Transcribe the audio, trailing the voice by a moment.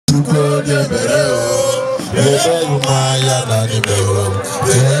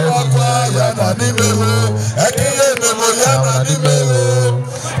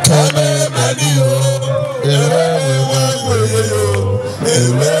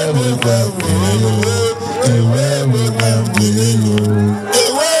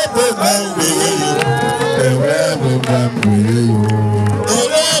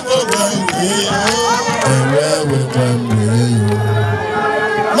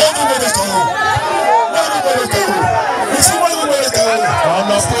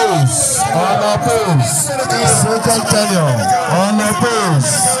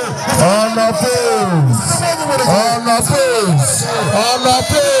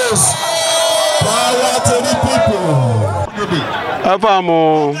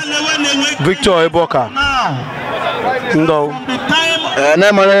Avamo Victor Eboka. No.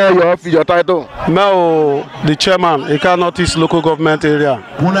 Your title? No, the chairman, Ikaland East local government area.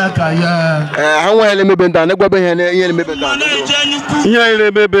 How well you been done?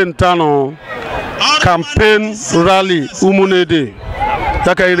 Campaign rally Umunede.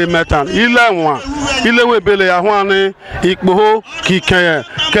 Taka ile metan ile webele ahwane ikpo kikeye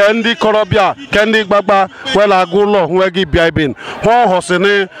kendi korobia kendi gbagba wela gulo nwegi biabin ho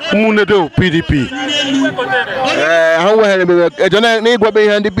hosene Umunede PDP ha wehere ejona na igwabe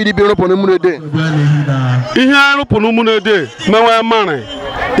ihe ndi PDP ropo na Umunede ihe ropo na Umunede mewe mare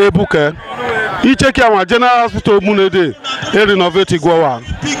ebuke icheki àwọn General Hospital Umunede renovate igwawa.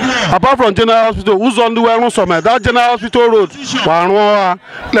 Apart from General Hospital, who's on the way some that General Hospital road,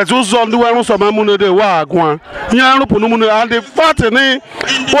 let's who's on the way some Umunede wa and the fact when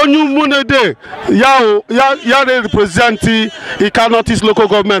you Umunede ya represent Ikaland East local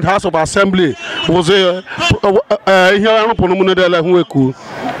government House of Assembly was here Umunede la hueku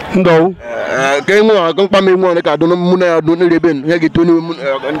no kemo akampa memo ne ka do Umunede do ne reben ya gitu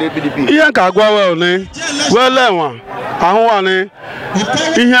ni PDP iya ka gwa well ne well lewa ahun ne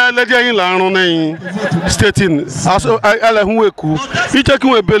ihe leje yin la run na stating aso ele hu eku icheki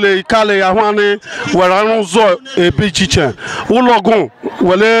we bele ikale ahun ne wera run zo ebi chiche ulogun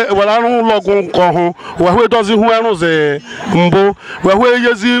wera run ulogun ko ho we we dozi hu erun ze mbo we we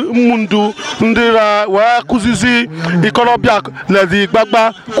yezi mundu ndira wa kuzizi ikolobia lezi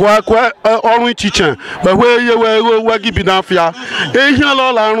gbagba kwa orun chiche we we ye we gibi na afia ihe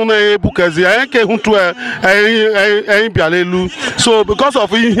lo la run na ebukezi ayen ke hu to bialelu so because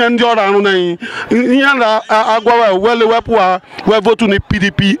of ihe ndi ora anu na ihe na agwa wele wepu we vote ni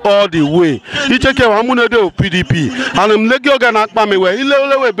PDP all the way icheke wa Umunede PDP and mlegi oga na akpa mewe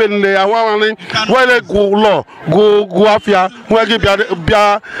ile we benle awawani wele go afia wege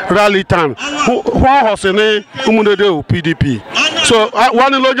bia rally town ho hosene Umunede PDP so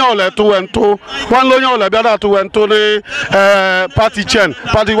one lonya ole to wento one lonya ole bia to wento ni party chain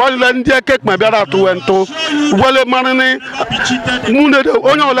party one le ndi kek ma bia to wento wele manene Umunede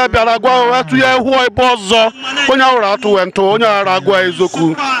onye ole biara gwa atu ya hu ibozo onye awura atu wento onye ara gwa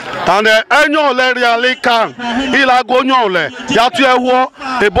ezoku and enye ole really can ila go onye ole ya tu ya hu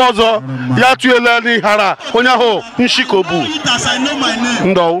ibozo ya tu ele ni hara onye ho nshikobu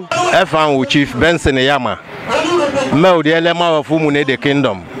ndo Efan Chief Benson Yama Mel the elema of Umunede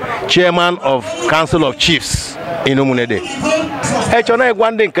Kingdom, Chairman of Council of Chiefs in Umunede. Echona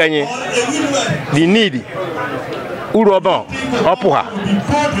gwande kanye the need Uroba Opuha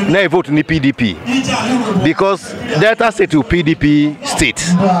na vote ni PDP because Delta State to PDP state.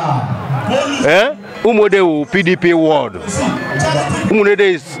 Umunede PDP ward.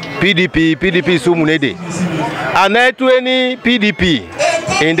 Umunede is PDP is Umunede. And to any PDP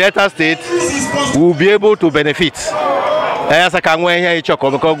in Delta State will be able to benefit. As I can wear here,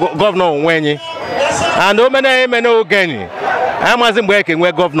 Governor Wenyi. And many again. I wasn't working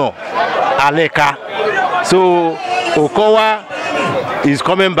where Governor Aleka. So Okowa is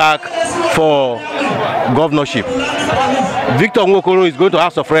coming back for governorship. Victor Nwokolo is going to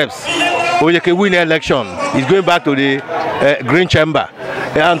House of Reps. Oyeke win election. He's going back to the Green Chamber.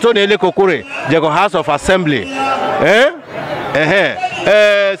 Anthony ELEKEOKUWRI, the House of Assembly.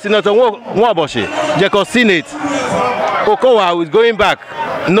 Senator Nwaboshi, the Senate. Okowa is going back,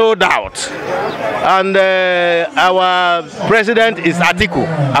 no doubt. And our president is Atiku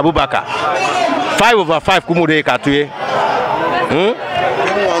Abubakar. 5 over 5 Kumude Katue.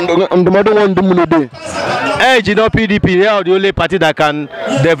 And the mother one Umunede. PDP, they are the only party that can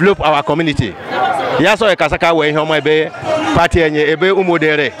develop our community. ya so kasaka we ihe ọma ebe party enye ebe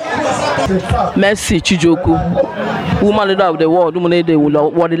Umudere. Mercy Chijoku, woman leader of the world, Umunede,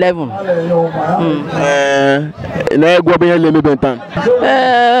 Ward 11. Na egwu obe hele mebe ntan.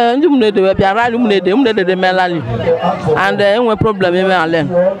 Umunede we bia rally Umunede de melali. And enwe problem eme ale.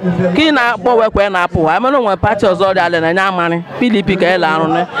 Ki na po we kwe na apo. I mean no party ozo de ale na nya amani. PDP ka ele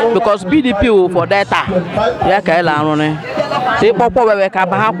arun ne because PDP for data. Ya ka ele arun ne. Te popo we ka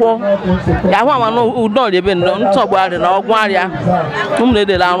ba ha po. Ya ho ama no udon de be ntogbo are na ogun aria.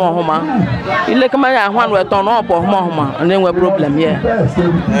 Umunede la arun ohuma. Ile kama ya hwan we ton no po homa and enwe problem here.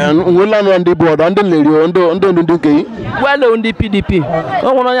 Nwela no ndi board and lerio ndo kei. Well on the PDP.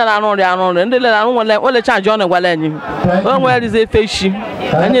 O wono ya arun ndi le arun wole charge on gwala enyi. O nwe rize feshi.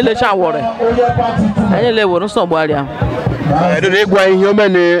 Enyi le cha wore. Enyi le woro so gbaria. Do egwa ihe o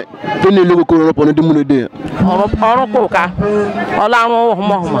mene to ni logo ko ropo ndi Umunede. Ọrụ kụka ọla arụ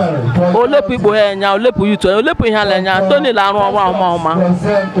ọhụma olepu igbo enya olepu yutu olepu ihe ala enya to ni la arụ ọrụ ọhụma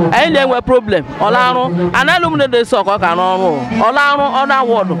anyị na-enwe problem ọla arụ analụ Umunede so ka n'ọrụ ọla arụ ọna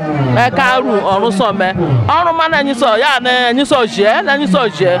wọdụ eka ru ọrụ so me ọrụ mana anyị so ya na anyị so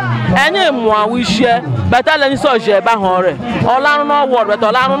je anyị mụa wishie beta la anyị so je ba hore ọla arụ na wọdụ beta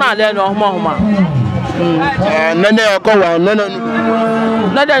ọla arụ na ala enya ọhụma Nene okowa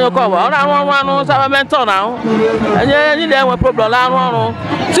Nade yokowa anu savamento now. Enye le enwe problem la anu.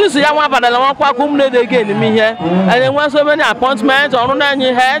 Since ya wan badala wan kwa ku Umunede again mi here. And then so many appointments onu na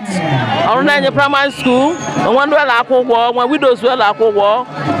enye heads, onu na enye primary school, onu do la akwụkwọ, onu widows we la akwụkwọ.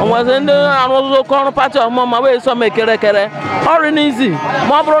 Onu se ndị anu zo ko party omo ma we so mekere kere. Ori easy.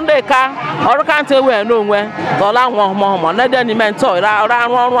 Mo buru ndị ka, oru kan te we no nwe. To la nwa omo nade ni mentor ra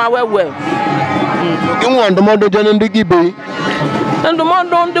anu awewe. Inwo ndomodo jene ndi gibe.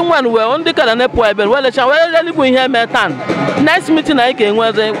 Ndomodo ndi nwan we ndi kala na po ebe we le cha we really bu ihe metan. Next meeting I can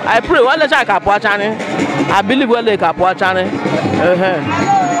enweze I pray we le cha ka po achani. I believe we le ka po achani.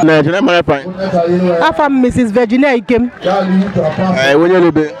 Na jene mara pa. Afa Mrs. Virginia Ikem. Wonye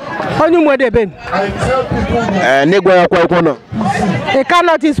lebe. Onye Umunede ben. Negwa ya kwa no.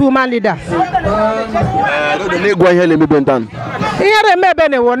 Ikaland is woman leader. Negwa ihe le mebe ntan. Ihe mebe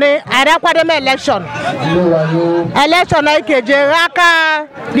ne woni ara kwade me election. Election na ikeje aka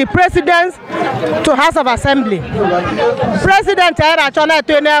the president to House of Assembly. President era chona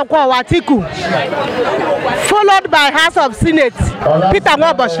to ne kwa Watiku. Followed by House of Senate Peter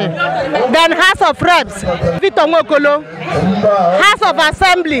Nwoboshi. Then House of Reps Victor Nwokolo. House of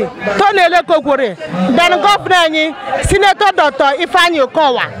Assembly Tony ELEKEOKUWRI. Then Governor Senator Dr. Ifeanyi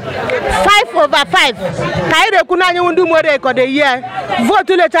Okowa. 5/5. Kaire kunanyi undu mwere ko de year.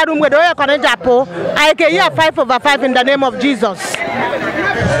 Vote le charu mwere o ko ne japo. I can hear 5/5 in the name of Jesus.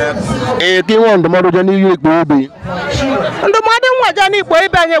 Ki won ndomodo jani yu igbo obi. Ndomodo nwa jani igbo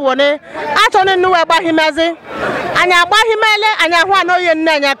ibe anye wone. Achoni nu we gbahimezi. Anya gbahimele anya hu anoye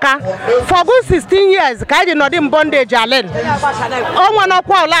nne anya ka. For good 16 years ka ji nodi bondage alen. Onwa no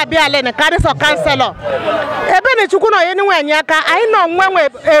kwa ola bia alen carry so counselor. Ebe ni chukwu no ye ni we anya ka ai no nwe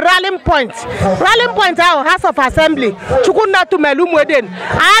a rallying point. Rallying point ahụ House of Assembly. Chukwu na tumelu Umunede.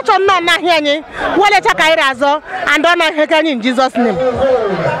 Acho no na hie anyi. Wole cha ka ire azo and on na heke in Jesus name.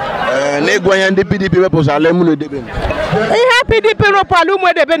 Negwa ya ndi PDP wepụ ala Umunede ben. Ihe PDP ropo ala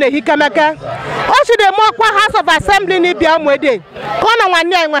Umunede ben ehikemeke. O shi de mo kwa House of Assembly ni bia Umunede. Kono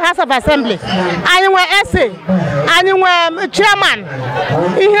nwanne anyị nwe House of Assembly. Anyị nwe SA. Anyị nwe chairman.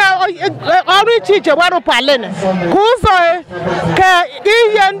 Ihe ọrụ iche weropo ala ne. Ka ụzọ ka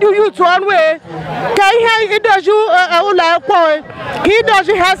ihe ndị youth onwe ka ihe idoju ụlọ akwụkwọ ka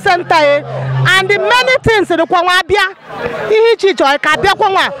idoju health center and many things the kwa abia ihe iche ka abia kwa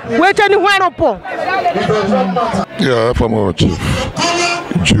nwa we cheni hu aropo. Yeah, former Chief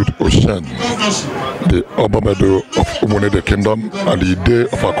Jude Ocean, the Obamedo of Umunede Kingdom and the Ide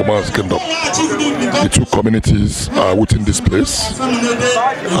of Akuma's Kingdom. The two communities are within this place.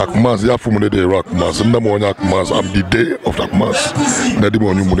 Akuma's, yeah, Umunede, Akuma's, and the Monya Akuma's, I'm the Ide of Akuma's,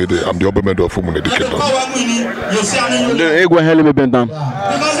 Nedimo Umunede, I'm the Obamedo of Umunede Kingdom.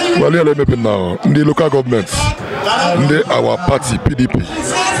 Well, now, in the local governments, our party, PDP,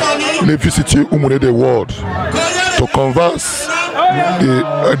 they visit Umunede ward to converse,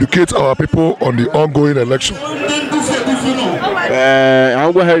 educate our people on the ongoing election.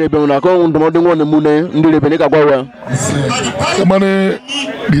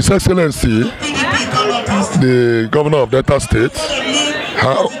 His Excellency, the Governor of Delta State,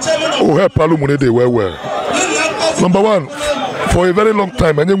 who helped Umunede well. Number one, for a very long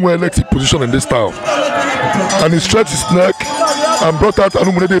time, and were elected position in this town, and he stretched his neck and brought out an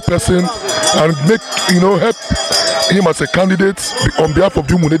Umunede person and help him as a candidate on behalf of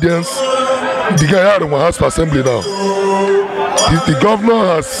the Umunedians the guy had in House of Assembly now. The governor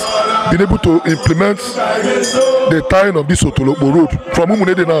has been able to implement the tying of this Otolokbo road from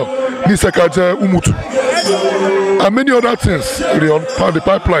Umunede now, Nisekaje, Umutu, and many other things on the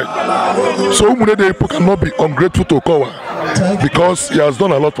pipeline. So Umunede people cannot be ungrateful to Okowa because he has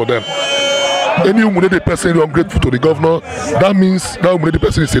done a lot for them. Any Umunede person is ungrateful to the governor, that means that Umunede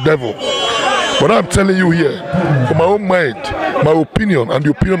person is a devil. But I'm telling you here, from my own mind, my opinion, and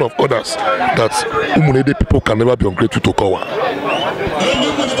the opinion of others, that Umunede people can never be ungrateful to Okowa.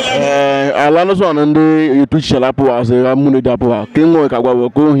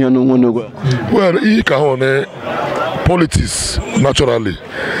 Well, politics, naturally.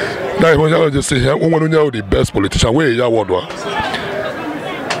 That is when I just say here, the best politician, where you are.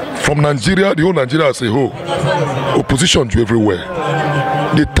 From Nigeria, the whole Nigeria as a whole, opposition to everywhere.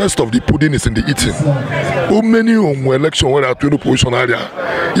 The test of the pudding is in the eating. How many election where there are 20 opposition area?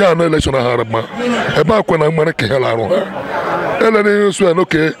 Yeah, no election I had man. About when I'm going to hell around her.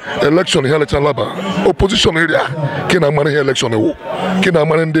 Okay, election here laba. Opposition area. Can I manage election? Can I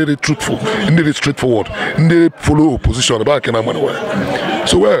manage the truthful, the straightforward, the follow opposition about can I manage?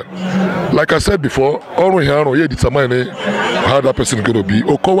 So well, like I said before, all we here determine how that person is going to be.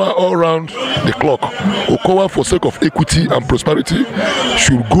 Okowa all around the clock. Okowa, for sake of equity and prosperity,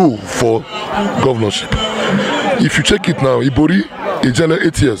 should go for governorship. If you check it now, Ibori, Ejele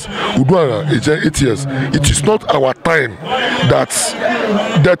 8 years, Uduanga, Ejele 8 years. It is not our time that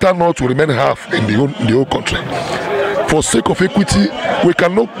data not will remain half in the whole country. For sake of equity, we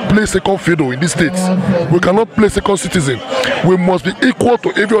cannot play second fiddle in this state. We cannot play second citizen. We must be equal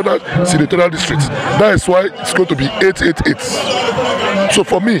to every other senatorial district. That is why it's going to be 888. So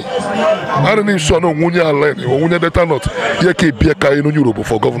for me, I don't even sure no Wunya line or Wunya data not. Yeke Biaka in Europe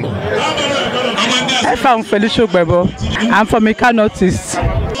for governor. I found Felicio Bebo. I'm from Ikaland.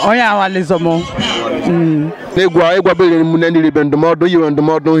 Oya Walizomo. Egwa bele muneni libendo modo you and the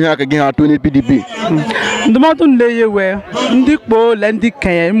modo here again ATHONY PDP. The modo lay where Ndikbo Lendi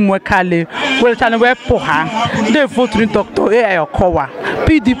Kay Nwokolo well than where Poha. They vote to Dr. ELEKEOKUWRI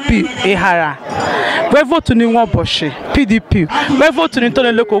PDP Ehara. We vote to Nwokolo PDP. We vote to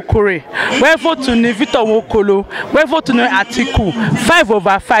ELEKEOKUWRI. We vote to Nwokolo. We vote to Atiku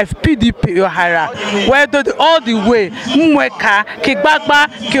 5/5 PDP Ehara. Where all the way EMEKA Kigbagba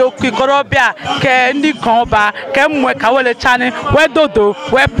Kikorobia Ke Ndikoba Kemweka wele chane we dodo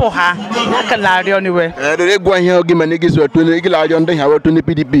we poha nakalari anyway the egwa here ogi manigi so 20 igilari on here ATHONY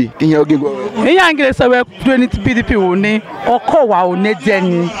PDP kin ogi go iya ngire so we 20 PDP woni Okowa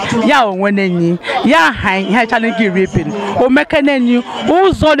onedeni ya onwenenyi ya han chane gi raping o mekanenyi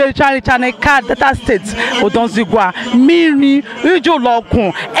o zo le chane card data state odonzigwa miri ijo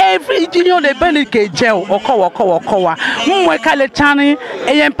lokun every junior le benike je Okowa mweka le chane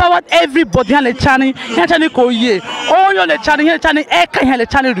empowered everybody le chane ya chane ko ye o yo le chane eka he le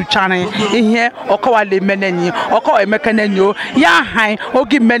chane du chane ihe Okowa le menenyi Okowa emekanenyo ya han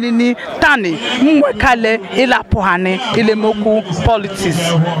ogi menini tani mweka le ila pohane ile moku politics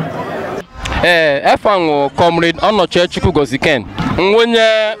efango comrade Onoche Chukwugoziken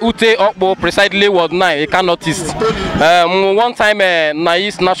Nwenye Ute Okpo precisely Ward 9 Ikaland East. One time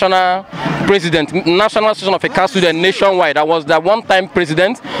Nais national president, national association of ELEKEOKUWRI student nationwide. I was the one-time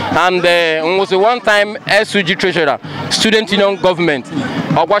president and was a one-time SUG treasurer, student union government,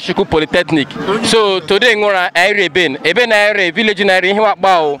 Ogwashiku Polytechnic. So today ngora Eben village in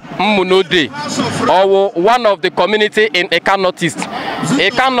Umunede, or one of the community in Ikaland East.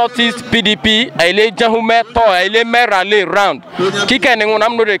 Ikaland East PDP, ele jahume to ele merale round. Kike ngona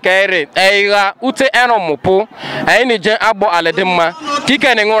mnode kaere, eiga ute enomopo, aini jen abo aledema.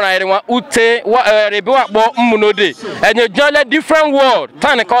 Kike ngona erewa ute rebiwa bo Umunede. And you join different world.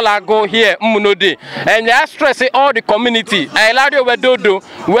 Tani call go here Umunede. And you stress all the community. I ladio wedodo.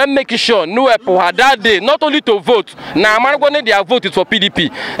 We make sure no epo that day not only to vote. Na amargone their vote is for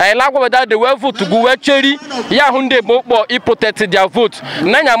PDP. I like that they will vote to go cherry. Ya hunde bo he protected their vote.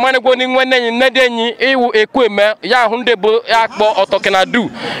 Nanya amargone when nedenyi ewu ekweme ya hunde bo akbo otokena do.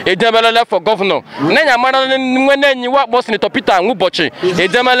 E demele for governor. Nanya amargone when you work boss in Peter Ngubochi. E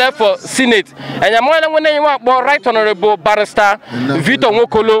demele for Senate. And amargone when you work right honorable barrister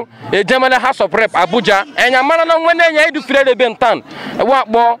Nwokolo. E demele House of Rep Abuja. And amargone when you do free bentan.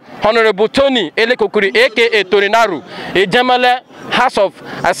 Honorable Tony ELEKEOKUWRI aka Torinaru, a Jamala House of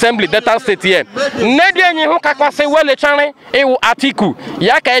Assembly Delta State here. Nedi enyi hu kakwase wele chane ewu Atiku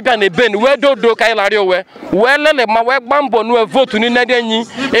ya ka ebia na ben we dodo ka ilario we lele ma we gbambo nu vote ni nedi enyi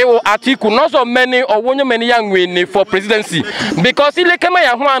ewu Atiku no so many owonyo many young win for presidency because ilekema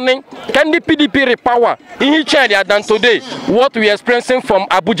ya hu ani can the PDP repower in China than today what we are experiencing from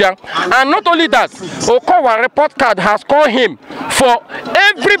Abuja. And not only that, Okowa report card has called him for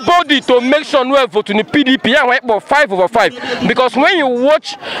everybody to make sure no vote in the PDP and 5 over 5 because when you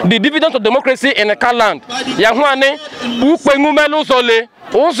watch the dividends of democracy in Ikaland, Yahuane, Upengumelo Zole,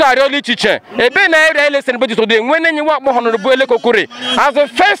 Ozarioli Chichen, Ebe na area election today, when you want more honorable ELEKEOKUWRI, as the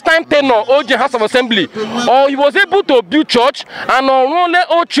first time tenor OJ House of Assembly, or he was able to build church and only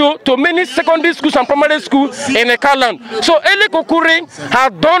Ocho to many secondary schools and primary schools in Ikaland. So ELEKEOKUWRI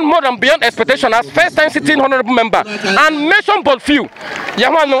has done more than beyond expectation as first time sitting honorable member and mention but few.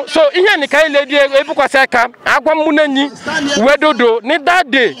 Yahuano, so here Nikai lady Ebukwaseka, Agwamuneni, Wedodo, ni that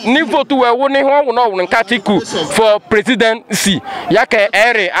day, ni vote we woni ho no Katiku for presidency. Yake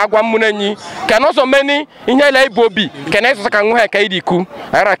ere Agwamuneni, can also many in here Bobi, can also can go Kaidiku,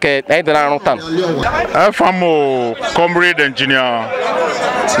 Arake, Aidan. Famo, comrade engineer,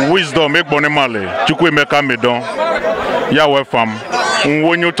 wisdom, make bonemale, EMEKA medon, Yawe fam,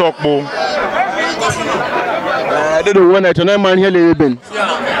 when you talk bo. I don't know when I turn man here living.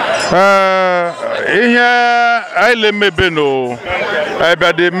 I let me be no.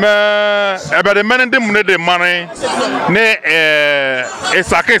 About the man and the Umunede money. Ne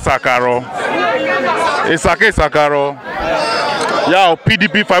Esake Sakaro. Esake Sakaro. Yeah,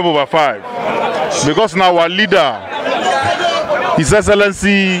 PDP 5 over 5. Because now our leader, His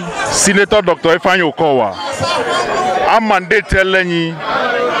Excellency Senator Dr. Ifeanyi Okowa, I'm mandate telling you.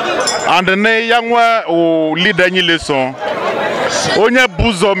 And the ne young o leader ni leson. Onye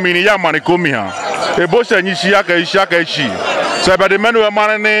buzo mini ya manikomi ha. Ebosha nyishi yaka ishi. So about the men who are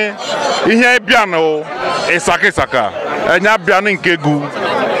manane ihe biano esake saka. Enya biano nkegu.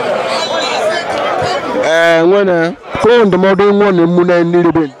 When ko ndo modo won mu na ni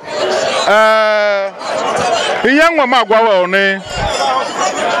rebe. Ihe nwa magwa wa one.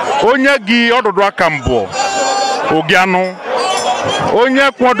 Onye gi ododo akambo. Ogiano.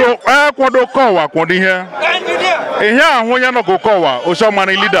 Onye kwado kowa kwado ihe ahụ onye nọ kowa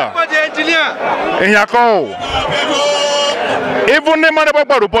oshamani leader ihe akọ even the man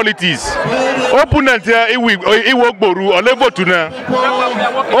about politics opponent iwe ogboru ole vote na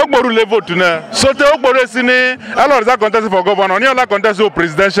ogboru le vote na so te ogboru sini alor za contest for governor ni ola contest for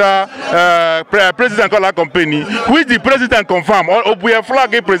presidential president call company which the president confirm obuye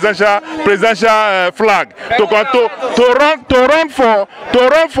flag presidential flag to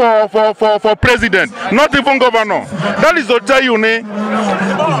run for president, not even governor. That is to tell you ne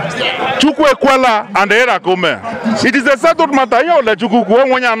Chukwekwala and Erakome. It is a settled matter. You let Chukwu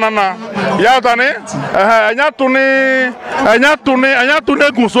wonya nana. Ya tane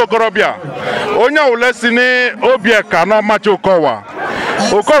anyatune gunso korobia. Onya ulesine obieka no macho Okowa.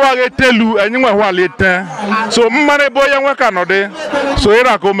 Okowa getelu enywe hwa lete. So mmane boya nweka no de. So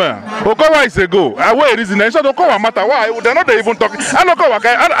Erakome. Okowa is a go. Away reason. So Okowa matter why they not even talk. Anokowa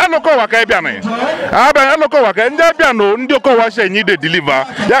kai biane. Aba anokowa kai nja biano ndi Okowa she nyi de deliver.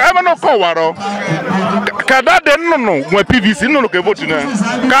 Ya ema no Okowaro. Kada de no when PVC no ke vote na.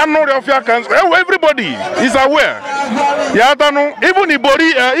 Can no refia can everybody is aware. Ya tanu even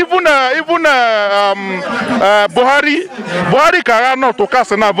Ibori even Buhari kara not to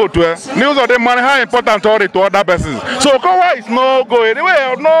cast na vote. News of the money how important or to other persons. So Okowa is no go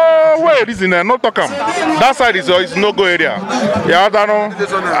anywhere, no way reason no talk am. That side is no go area. Ya tanu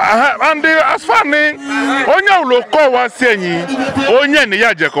and as far ni onya Okowa senyi onye ni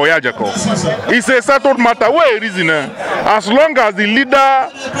yajeko. It's a settled matter. Where reason as long as the leader,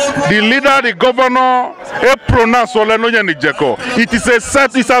 the governor, a pronounce ole no nya ni jeko. It is a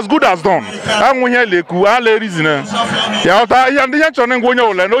set. It's as good as done. And when you leku ale reason ya ota ya ndi chone ngonya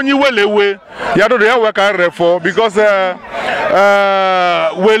ole no nyi welewe ya do ya work for because we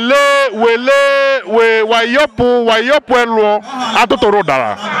wayopo elo atotoro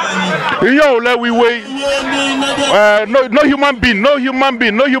dara. Iyo ole we no human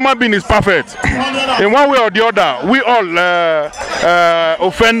being is perfect. In one way or the other, we all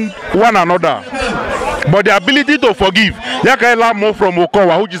offend one another. But the ability to forgive, Yakaela more from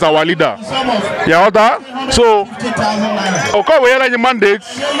Okowa, which is our leader. So Okowa has mandate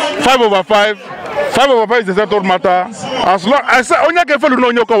 5 over 5. 5 over 5 is a settled matter. As long as Onya can follow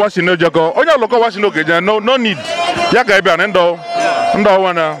no Okowa Shinojago, Onya Lokowa Shinoja, no need. Yakaiban endo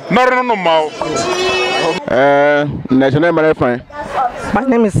wana. No mau. National fine. My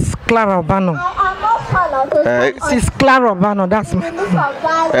name is Clara Obano. Sis Clara Obano, that's my name.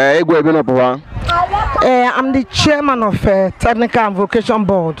 I'm the chairman of Technical and Vocation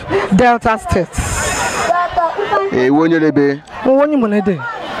Board, Delta State. Umunede.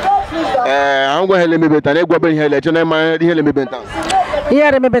 I'm going to help me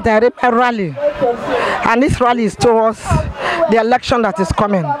rally, and this rally is towards the election that is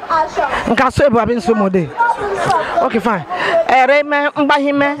coming. Okay, fine.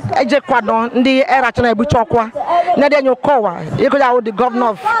 The governor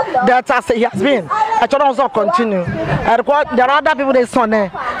of Delta State, he has been. I should also continue. There are other people they saw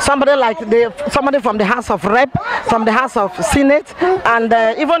there. Somebody from the House of Rep, from the House of Senate, and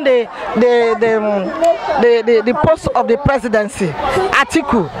even the post of the presidency.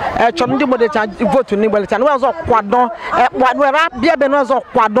 Atiku, vote to Nibelton. We also quadon. Where I be a benozo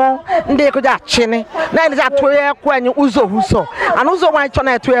quadon. They could have chine. Now is at 2 when you uso huso. And also why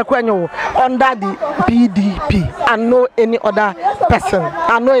China 2 when you under the PDP and no any other person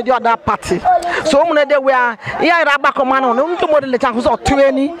and no any other party. So we are here Rabba Command on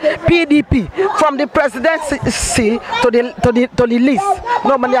PDP from the presidency to the list.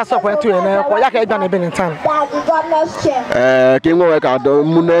 Normally I saw where to Yaka done a bit in time.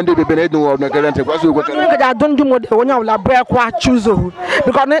 I don't do more when you will break what choose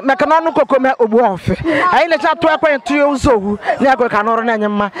because Mekanonico come off. I let you to use so never can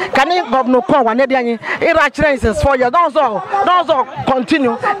you governor call one day in rations for you? Don't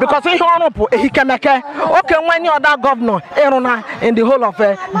continue because he can make okay when you are that governor in the whole of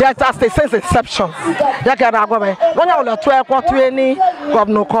Delta State since inception. When you will 12 to any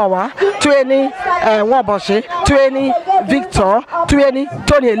governor Kowa, to any Waboshi, to any Victor, to any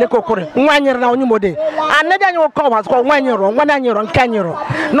Tony ELEKEOKUWRI. 1 year now, Umunede. And then you call us 1 year on 1 year on 10 year.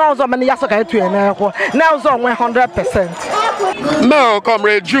 No, so many years ago, now so 100%. No,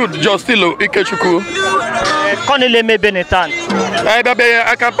 Comrade Jude Justilo Ikechukwu. Konileme Benetan. I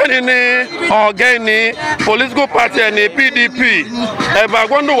campaign organic political party and PDP. If I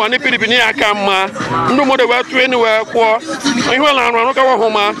want to one PDP ni akama, no more than 2 anywhere. You will learn no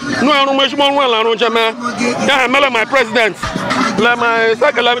much more learn jama. My president. My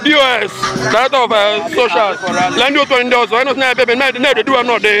second DOS, that of social. Land you to endorse. I don't know baby. Never do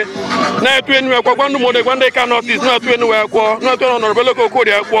another day. Now to anywhere. One more day. One day cannot is not to anywhere. Not to honorable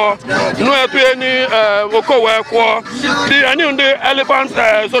ELEKEOKUWRI. No to any Okowa. The new Elephant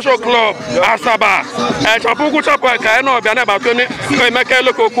Social Club Asaba. Chapuku Chapa Kaino Bianaba Tony EMEKA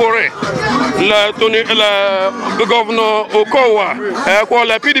ELEKEOKUWRI. The governor Okowa.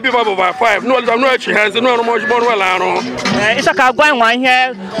 The PDP over 5. No, she has no much more. It's a going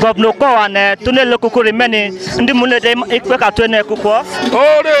here, Governor Okowa and Tony ELEKEOKUWRI many in the Umunede EMEKA Tony ELEKEOKUWRI.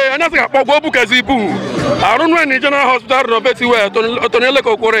 Oh, they nothing about Bobukazibu. I don't know any general hospital no better where Tony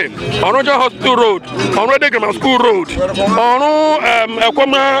ELEKEOKUWRI. On Roger Hospital Road, on Red Grammar School Road, on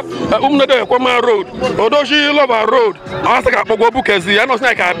Umunede Ekoma Road, Odoshi Lover Road. I ask about Bobukazi. I know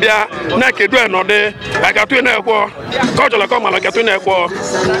like a beer, naked no day. I got to an airport. Cultural come like a 2 airport.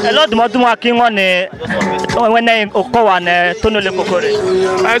 A lot more working on when name Okowa and Tony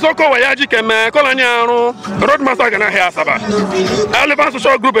ELEKEOKUWRI. I saw Kowa Yaji Keme, Coloniano, Roadmaster Gana Hasaba. Elephant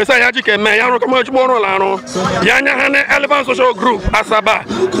Social Group is a Yaji Keme, Yano Comanche Morolano, Yana Elephant Social Group, Asaba,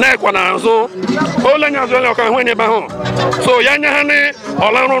 Nekwananzo, Olanya Zola when you baho. So Yana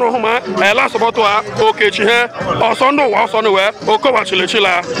Olano Homa, last about Okechi, or Sondo was on the way, Okowa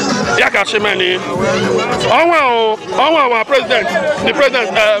Chila, Yakachimani. Our president, the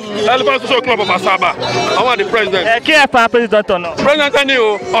president, Elephant Social Club of Asaba. Our the president. President or no? President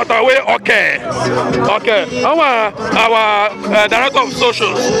Anio, Ottawa, okay. Our director of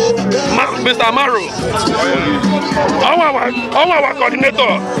social, Mr. Maru. Our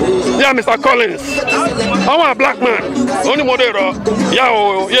coordinator, yeah, Mr. Collins. Our black man, only Modero,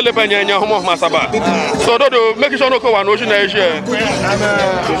 Yao, Yelepanya, Homo Masaba. So, do make sure no go on Ocean Asia.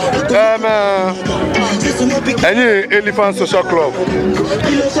 Any Elephant Social Club.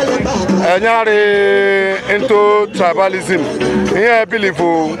 Into tribalism. Here I believe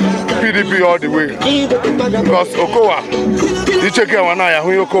for PDP all the way. Because Okowa, you check out one eye,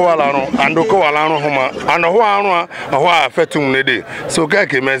 who Okowa Lano, and Okowa Lano Homa, and Owa affect Umunede. So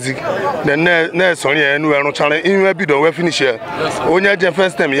Gaki Mezi, the next on here, and we are not challenging. You will be the way finish here. When you have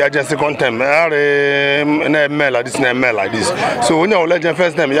first time, you have just second time. Mail like this, mail like this. So when you have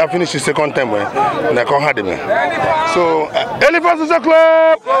first time, you have finished the second time. So, Elephant Social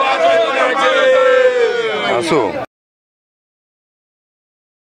Club! So